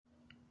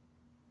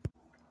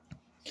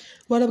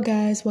What up,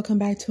 guys? Welcome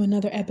back to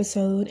another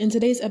episode. In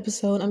today's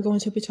episode, I'm going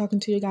to be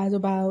talking to you guys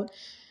about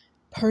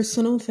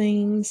personal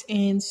things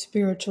and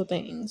spiritual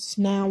things.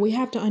 Now, we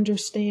have to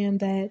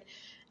understand that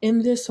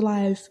in this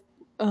life,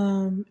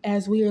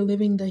 as we are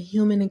living the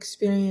human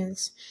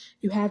experience,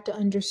 you have to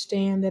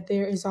understand that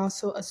there is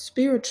also a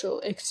spiritual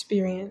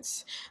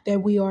experience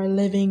that we are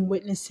living,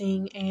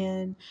 witnessing,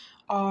 and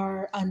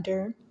are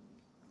under.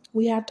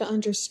 We have to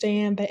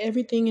understand that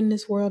everything in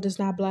this world is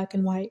not black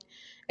and white.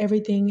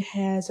 Everything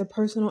has a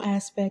personal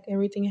aspect,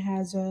 everything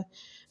has a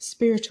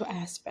spiritual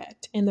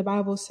aspect. And the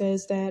Bible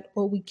says that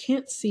what we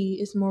can't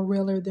see is more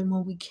realer than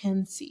what we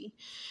can see.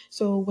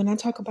 So when I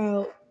talk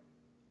about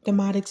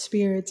demonic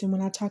spirits and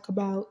when I talk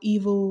about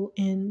evil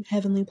in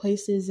heavenly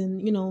places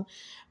and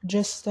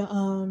just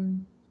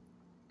the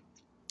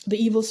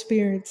evil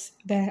spirits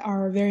that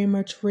are very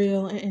much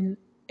real and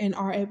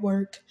are at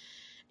work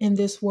in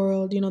this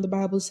world. The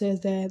Bible says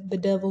that the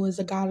devil is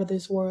the god of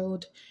this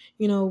world.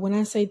 When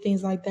I say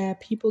things like that,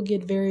 people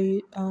get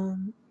very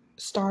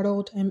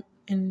startled and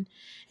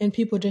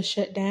people just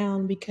shut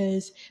down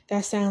because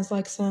that sounds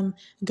like some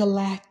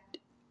that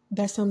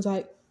sounds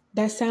like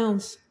that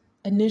sounds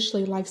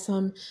initially like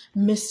some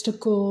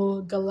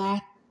mystical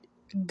galactic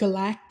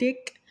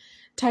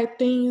type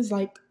things,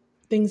 like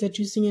things that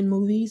you see in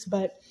movies,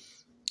 but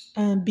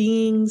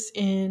beings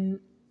and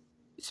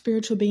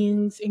spiritual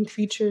beings and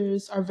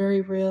creatures are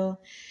very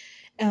real.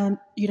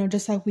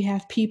 Just like we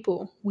have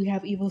people, we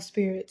have evil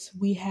spirits,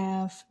 we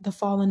have the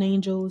fallen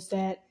angels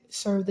that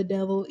serve the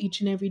devil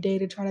each and every day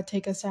to try to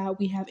take us out.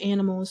 We have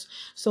animals.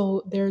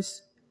 So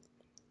there's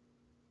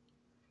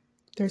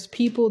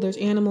people, there's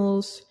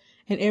animals,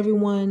 and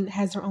everyone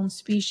has their own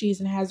species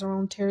and has their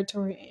own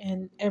territory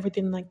and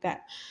everything like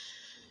that.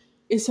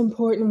 It's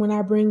important when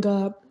I bring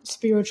up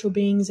spiritual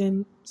beings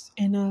and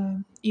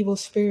evil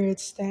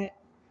spirits that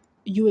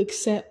you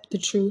accept the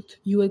truth.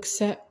 You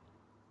accept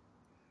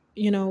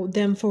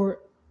them for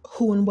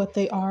who and what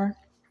they are.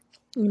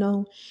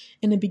 In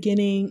the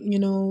beginning,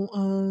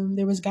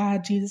 there was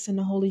God, Jesus, and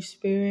the Holy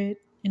Spirit.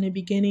 In the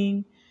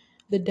beginning,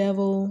 the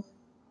devil,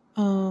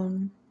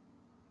 um,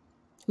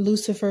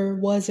 Lucifer,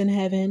 was in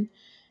heaven.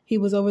 He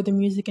was over the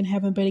music in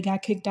heaven, but he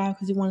got kicked out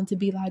because he wanted to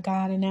be like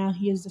God, and now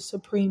he is the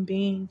supreme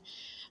being,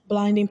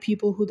 blinding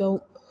people who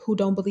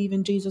don't believe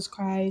in Jesus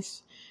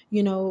Christ,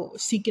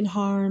 seeking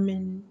harm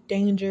and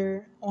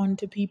danger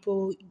onto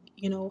people.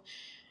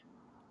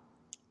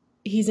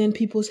 He's in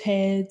people's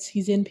heads,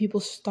 he's in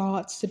people's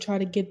thoughts to try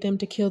to get them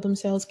to kill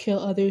themselves, kill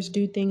others,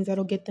 do things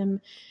that'll get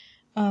them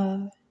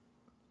uh,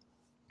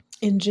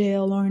 in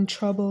jail or in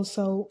trouble.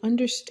 So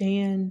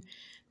understand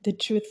the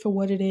truth for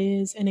what it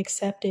is and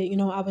accept it.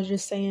 I was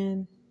just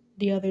saying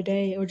the other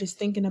day, or just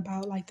thinking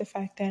about like the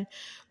fact that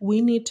we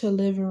need to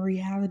live in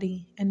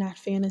reality and not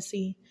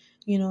fantasy.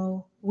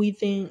 We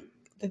think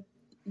that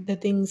the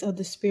things of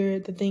the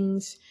spirit, the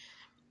things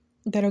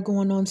that are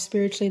going on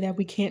spiritually that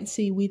we can't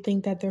see, we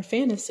think that they're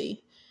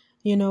fantasy.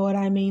 You know what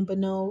I mean? But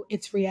no,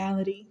 it's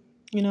reality.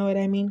 You know what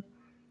I mean?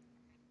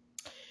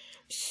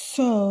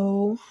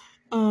 So,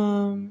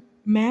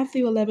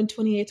 Matthew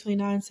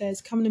 11:28-29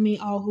 says, "Come to me,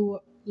 all who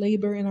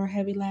labor and are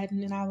heavy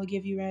laden, and I will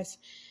give you rest.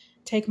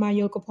 Take my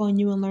yoke upon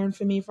you and learn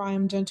from me, for I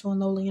am gentle and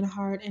lowly in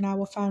heart, and I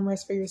will find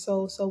rest for your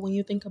soul." So when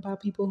you think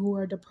about people who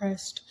are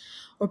depressed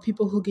or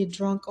people who get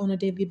drunk on a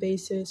daily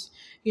basis,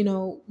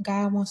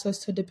 God wants us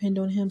to depend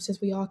on him.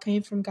 Since we all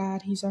came from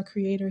God, he's our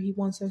creator. He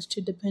wants us to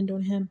depend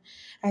on him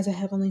as a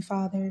heavenly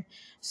father.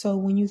 So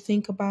when you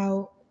think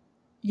about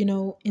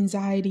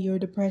anxiety or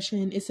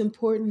depression, it's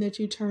important that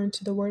you turn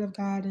to the Word of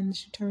God and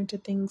that you turn to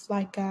things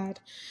like God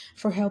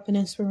for help and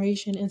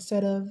inspiration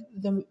instead of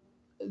the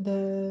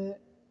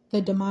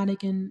the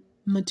demonic and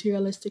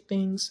materialistic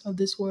things of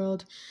this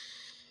world.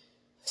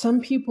 Some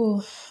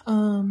people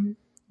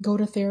go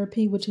to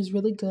therapy, which is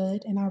really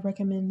good, and I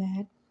recommend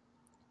that.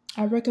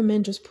 I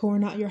recommend just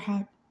pouring out your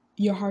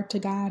heart to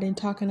God and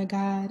talking to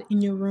God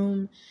in your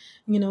room,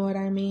 you know what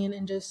I mean,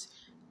 and just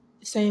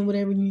saying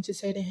whatever you need to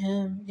say to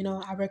him.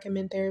 I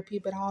recommend therapy,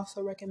 but I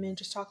also recommend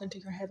just talking to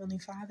your heavenly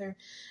father.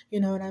 You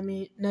know what I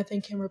mean?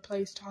 Nothing can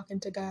replace talking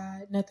to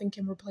God. Nothing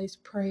can replace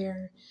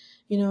prayer.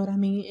 You know what I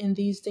mean? And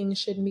these things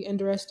shouldn't be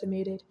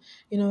underestimated.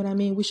 You know what I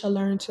mean? We shall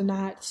learn to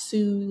not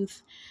soothe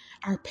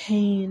our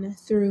pain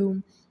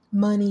through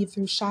money,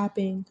 through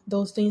shopping.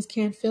 Those things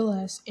can't fill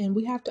us. And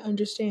we have to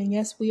understand,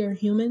 yes, we are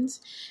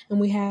humans and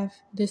we have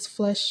this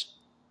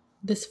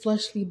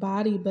fleshly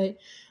body, but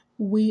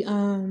we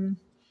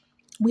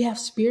we have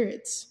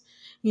spirits.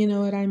 You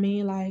know what I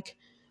mean? Like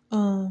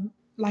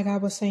I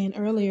was saying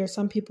earlier,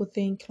 some people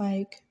think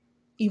like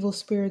evil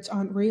spirits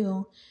aren't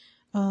real.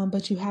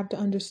 But you have to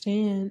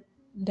understand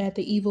that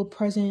the evil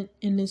present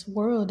in this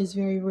world is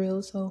very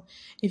real. So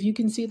if you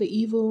can see the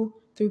evil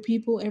through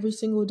people every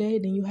single day,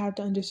 then you have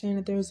to understand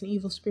that there is an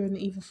evil spirit and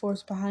an evil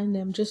force behind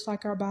them. Just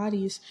like our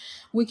bodies,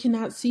 we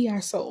cannot see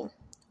our soul.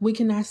 We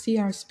cannot see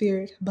our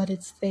spirit, but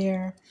it's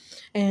there.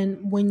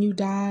 And when you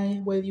die,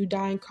 whether you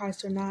die in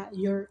Christ or not,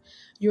 your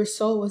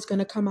soul is going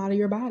to come out of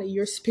your body.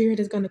 Your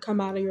spirit is going to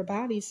come out of your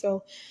body.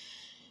 So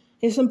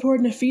it's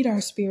important to feed our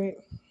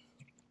spirit.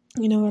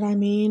 You know what I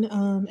mean?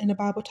 And the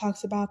Bible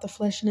talks about the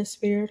flesh and the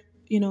spirit,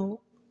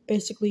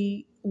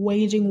 basically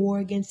waging war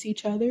against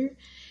each other.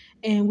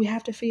 And we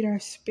have to feed our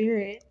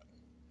spirit.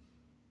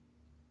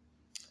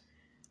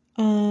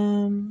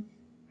 Um,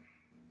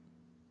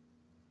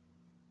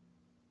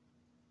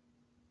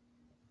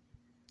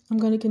 I'm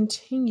going to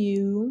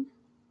continue.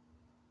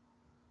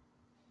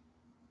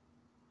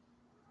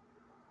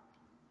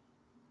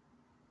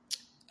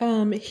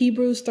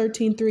 Hebrews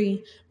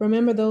 13:3.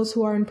 Remember those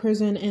who are in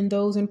prison and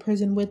those in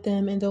prison with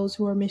them and those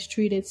who are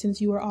mistreated, since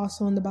you are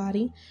also in the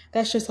body.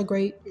 That's just a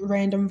great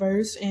random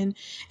verse. And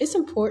it's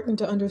important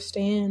to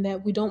understand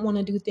that we don't want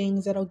to do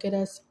things that'll get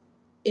us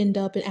end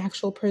up in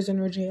actual prison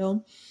or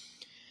jail.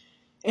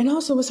 And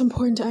also it's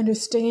important to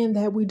understand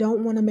that we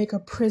don't want to make a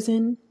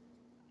prison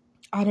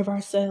out of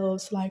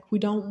ourselves. Like we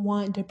don't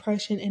want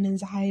depression and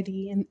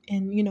anxiety and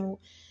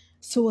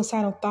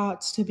suicidal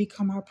thoughts to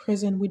become our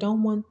prison. We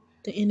don't want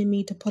the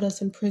enemy to put us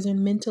in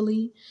prison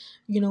mentally.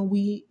 We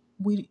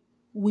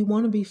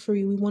want to be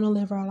free. We want to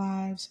live our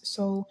lives.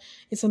 So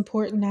it's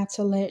important not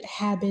to let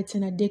habits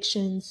and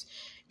addictions,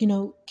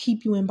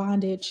 keep you in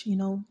bondage.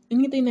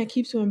 Anything that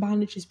keeps you in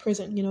bondage is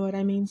prison. You know what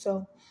I mean?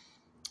 So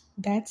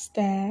that's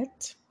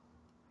that.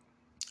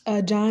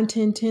 John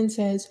 10:10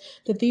 says,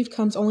 "The thief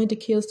comes only to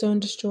kill, steal,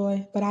 and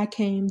destroy, but I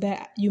came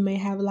that you may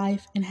have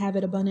life and have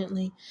it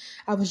abundantly."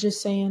 I was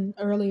just saying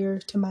earlier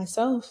to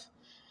myself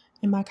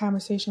in my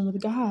conversation with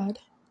God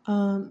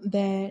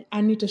that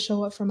I need to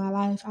show up for my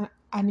life.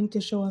 I need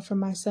to show up for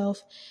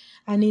myself.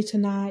 I need to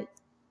not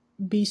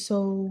be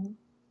so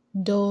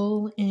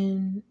dull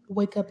and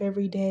wake up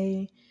every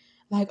day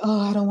like, oh,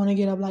 I don't want to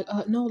get up. Like,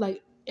 no,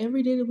 like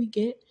every day that we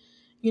get,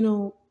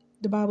 the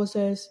Bible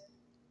says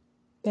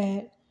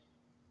that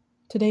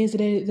today is the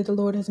day that the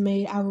Lord has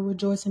made. I will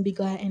rejoice and be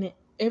glad in it.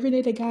 Every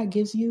day that God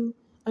gives you,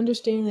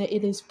 understand that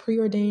it is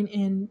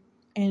preordained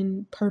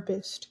and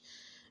purposed.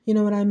 You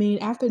know what I mean?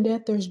 After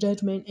death, there's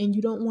judgment, and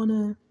you don't want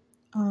to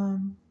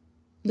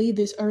leave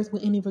this earth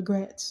with any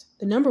regrets.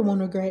 The number one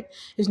regret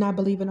is not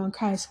believing on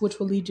Christ, which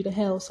will lead you to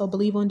hell. So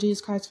believe on Jesus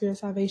Christ for your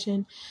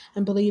salvation,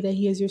 and believe that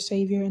He is your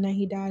Savior and that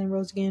He died and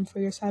rose again for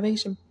your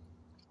salvation.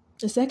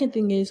 The second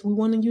thing is we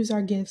want to use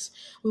our gifts.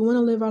 We want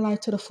to live our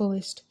life to the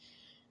fullest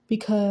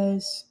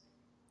because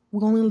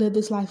we only live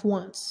this life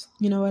once.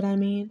 You know what I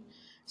mean?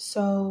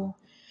 So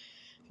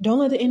don't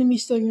let the enemy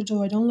steal your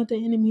joy. Don't let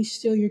the enemy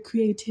steal your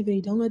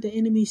creativity. Don't let the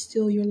enemy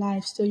steal your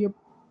life, steal your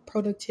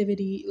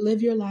productivity.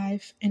 Live your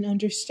life and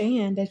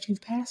understand that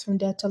you've passed from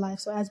death to life.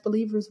 So as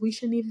believers, we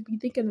shouldn't even be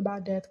thinking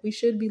about death. We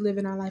should be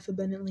living our life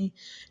abundantly.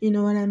 You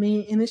know what I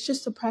mean? And it's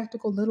just the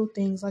practical little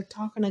things like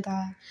talking to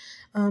God.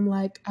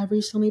 Like I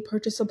recently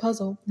purchased a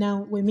puzzle.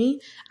 Now with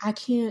me, I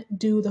can't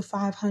do the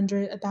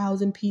 500,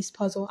 1,000 piece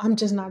puzzle. I'm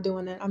just not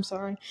doing that. I'm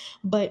sorry.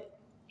 But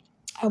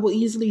I will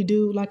easily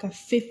do like a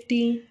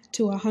 50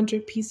 to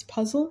 100 piece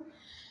puzzle,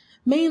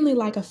 mainly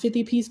like a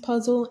 50-piece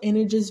puzzle. And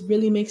it just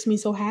really makes me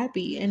so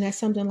happy. And that's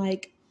something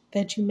like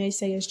that you may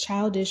say is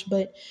childish,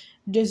 but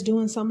just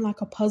doing something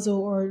like a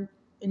puzzle or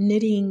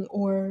knitting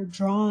or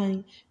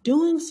drawing,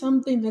 doing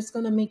something that's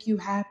going to make you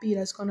happy,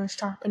 that's going to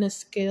sharpen a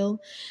skill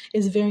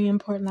is very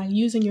important. Like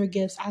using your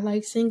gifts. I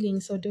like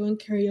singing. So doing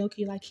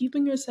karaoke, like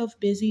keeping yourself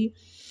busy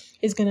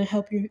is going to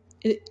help you.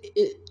 It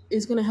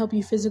is going to help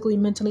you physically,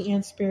 mentally,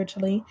 and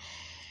spiritually.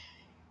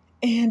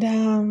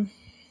 And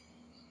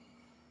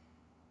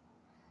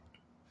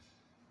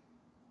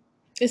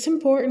it's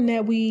important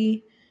that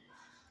we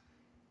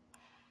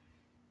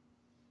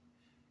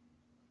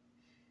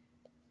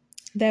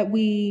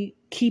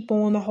keep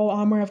on the whole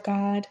armor of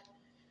God.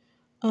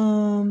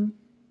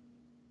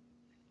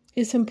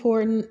 It's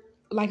important,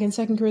 like in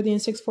 2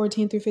 Corinthians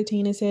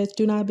 6:14-15, it says,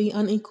 "Do not be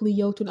unequally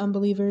yoked with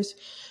unbelievers.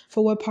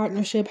 For what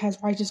partnership has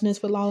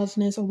righteousness with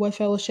lawlessness, or what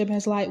fellowship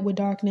has light with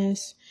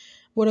darkness?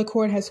 What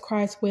accord has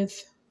Christ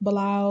with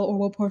Belial, or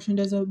what portion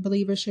does a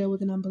believer share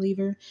with an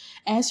unbeliever?"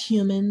 As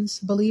humans,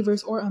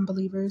 believers or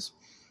unbelievers,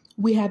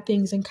 we have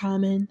things in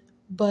common,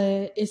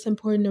 but it's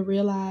important to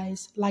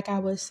realize, like I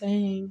was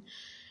saying,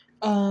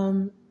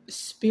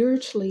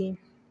 spiritually,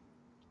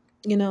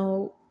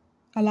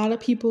 a lot of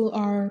people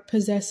are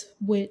possessed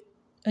with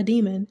a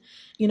demon.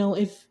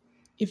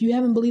 If you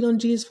haven't believed on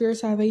Jesus for your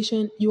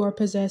salvation, you are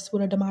possessed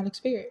with a demonic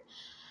spirit.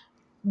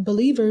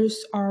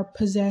 Believers are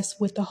possessed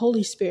with the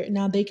Holy Spirit.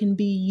 Now they can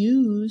be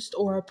used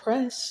or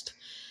oppressed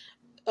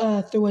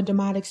through a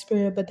demonic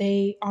spirit, but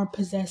they are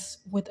possessed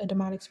with a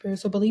demonic spirit.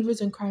 So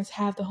believers in Christ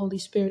have the Holy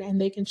Spirit, and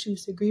they can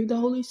choose to grieve the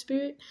Holy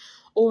Spirit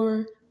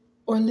or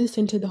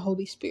listen to the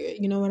Holy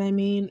Spirit. You know what I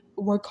mean?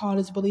 We're called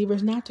as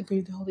believers not to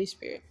grieve the Holy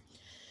Spirit.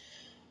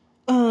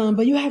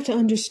 But you have to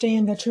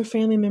understand that your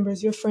family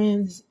members, your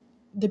friends,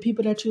 the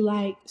people that you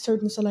like,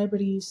 certain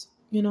celebrities,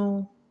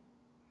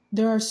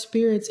 there are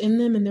spirits in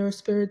them and there are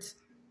spirits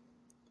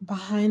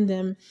behind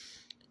them.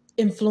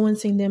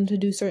 influencing them to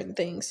do certain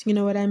things. You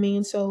know what I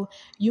mean? So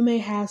you may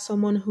have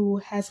someone who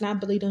has not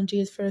believed on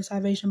Jesus for their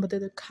salvation, but they're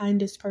the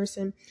kindest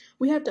person.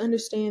 We have to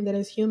understand that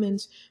as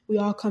humans, we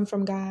all come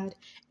from God,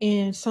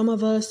 and some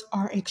of us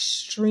are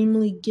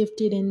extremely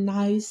gifted and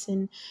nice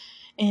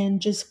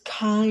and just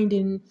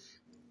kind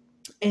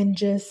and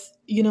just,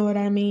 you know what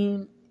I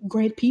mean,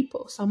 great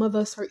people. Some of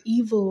us are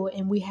evil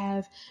and we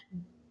have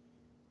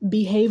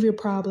behavior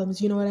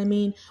problems, you know what I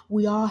mean?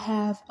 We all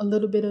have a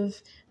little bit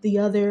of the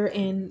other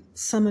and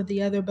some of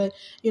the other, but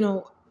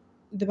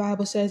the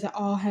Bible says that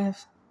all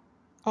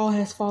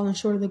has fallen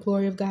short of the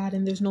glory of God,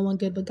 and there's no one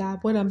good but God.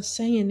 What I'm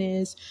saying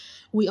is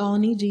we all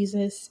need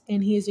Jesus,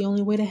 and he is the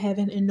only way to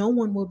heaven, and no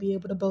one will be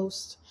able to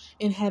boast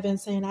in heaven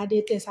saying, I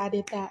did this, I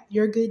did that.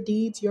 Your good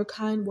deeds, your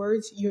kind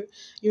words,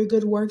 your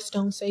good works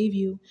don't save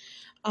you.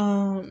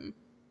 Um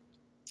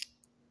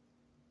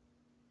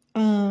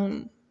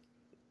um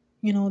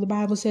the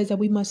Bible says that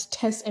we must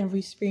test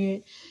every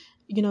spirit.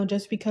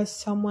 Just because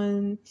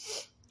someone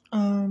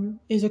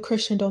is a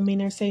Christian don't mean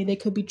they're saying they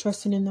could be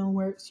trusting in their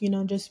works.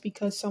 Just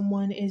because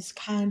someone is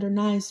kind or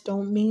nice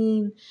don't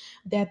mean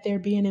that they're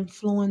being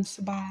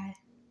influenced by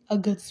a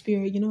good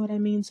spirit. You know what I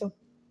mean? So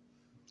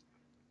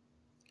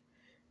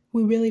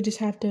we really just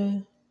have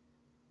to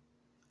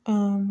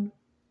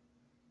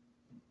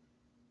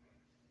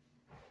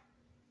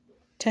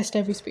test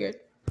every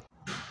spirit.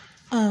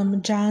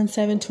 John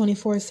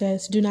 7:24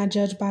 says, do not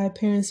judge by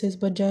appearances,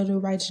 but judge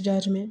with righteous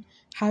judgment.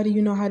 How do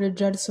you know how to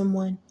judge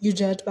someone? You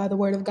judge by the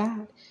word of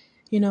God.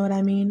 You know what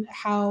I mean?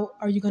 How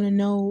are you going to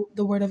know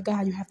the word of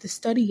God? You have to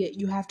study it.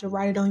 You have to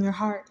write it on your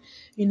heart.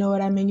 You know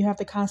what I mean? You have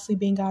to constantly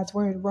be in God's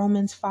word.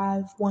 Romans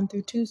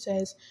 5:1-2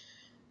 says,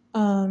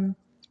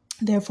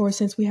 therefore,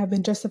 since we have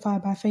been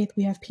justified by faith,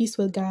 we have peace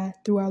with God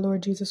through our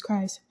Lord Jesus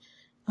Christ.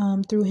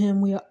 Through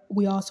him,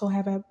 we also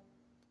have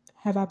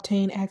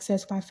obtained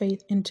access by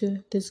faith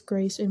into this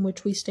grace in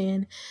which we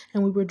stand,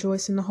 and we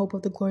rejoice in the hope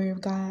of the glory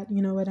of God.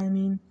 You know what I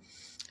mean?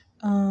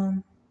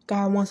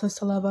 God wants us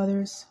to love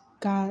others.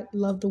 God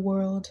loved the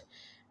world,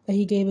 that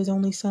he gave his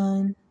only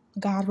son.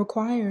 God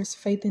requires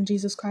faith in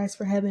Jesus Christ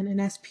for heaven, and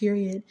that's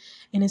period.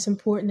 And it's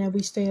important that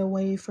we stay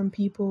away from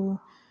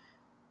people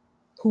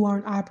who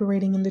aren't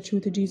operating in the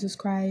truth of Jesus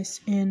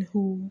Christ and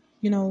who,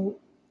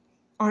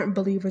 aren't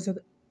believers of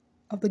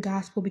the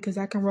gospel, because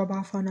that can rub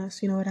off on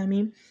us. You know what I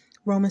mean?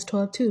 Romans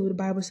 12:2, the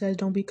Bible says,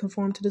 don't be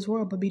conformed to this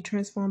world, but be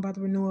transformed by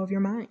the renewal of your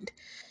mind.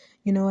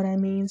 You know what I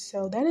mean?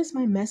 So that is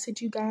my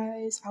message, you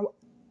guys.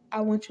 I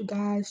want you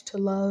guys to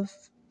love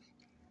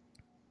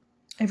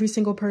every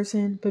single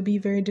person, but be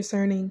very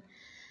discerning.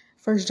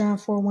 1 John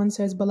 4:1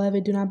 says,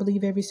 beloved, do not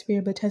believe every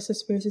spirit, but test the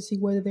spirits to see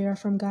whether they are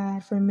from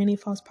God. For many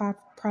false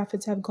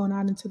prophets have gone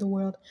out into the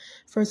world.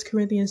 1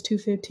 Corinthians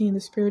 2:15,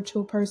 the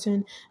spiritual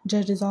person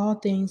judges all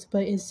things,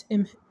 but is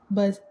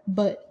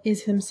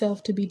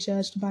himself to be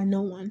judged by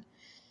no one.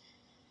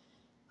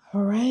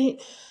 All right.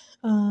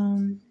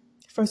 1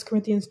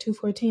 Corinthians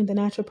 2:14, the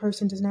natural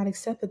person does not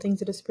accept the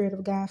things of the Spirit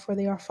of God, for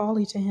they are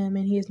folly to him,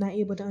 and he is not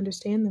able to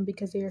understand them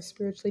because they are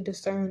spiritually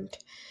discerned.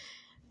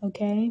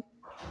 Okay?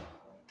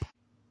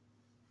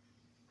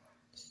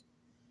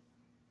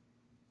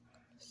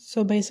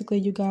 So basically,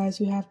 you guys,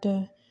 you have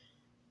to,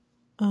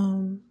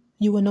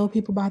 you will know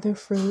people by their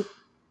fruit.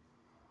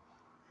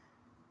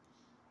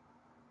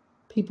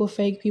 People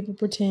fake, people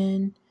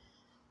pretend.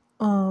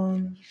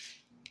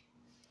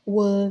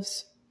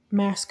 Wolves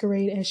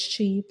masquerade as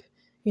sheep.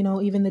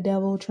 Even the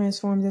devil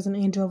transforms as an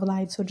angel of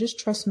light. So just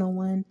trust no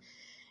one,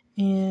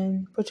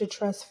 and put your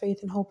trust, faith,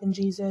 and hope in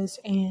Jesus,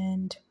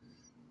 and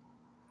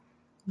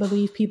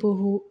believe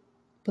people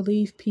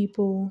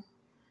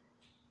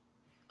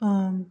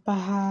by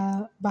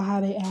how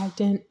they act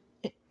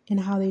and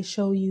how they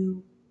show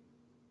you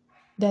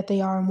that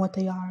they are and what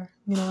they are.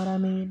 You know what I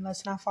mean?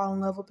 Let's not fall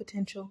in love with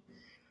potential.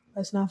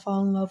 Let's not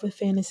fall in love with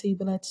fantasy,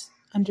 but let's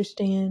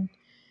understand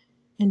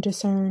and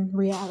discern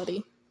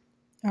reality.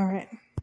 All right.